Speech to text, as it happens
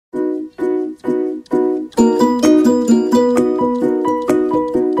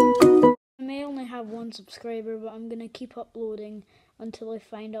one subscriber, but I'm gonna keep uploading until I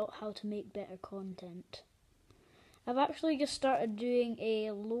find out how to make better content. I've actually just started doing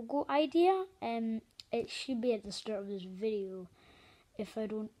a logo idea, and it should be at the start of this video if I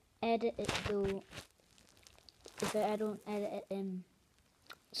don't edit it though. If I don't edit it in.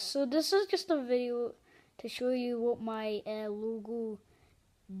 So this is just a video to show you what my logo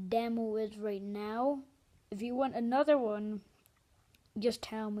demo is right now. If you want another one, just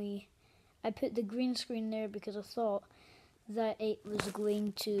tell me. I put the green screen there because I thought that it was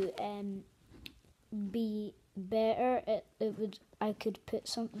going to be better. I could put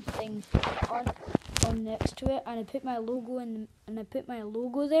something on next to it, and I put my logo in, and I put my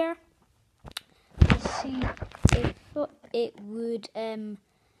logo there. See, it would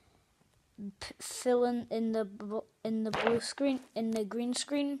fill in the blue screen, in the green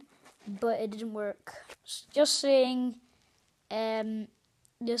screen, but it didn't work. Just saying,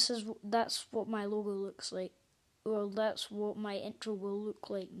 that's what my logo looks like. Well, that's what my intro will look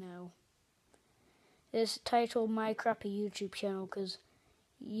like now. It's titled My Crappy YouTube Channel because,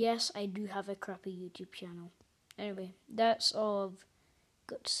 yes, I do have a crappy YouTube channel. Anyway, that's all I've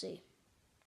got to say.